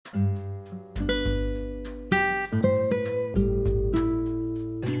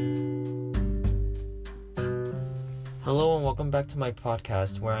welcome back to my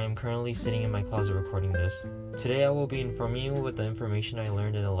podcast where I am currently sitting in my closet recording this. Today I will be informing you with the information I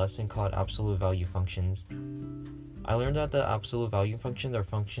learned in a lesson called absolute value functions. I learned that the absolute value functions are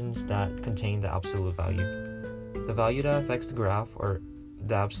functions that contain the absolute value. The value that affects the graph or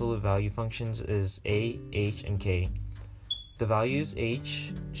the absolute value functions is a, h, and k. The values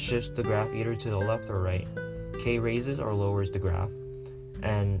h shifts the graph either to the left or right, k raises or lowers the graph,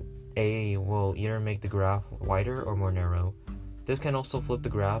 and a will either make the graph wider or more narrow. This can also flip the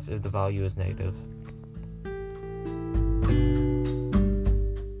graph if the value is negative.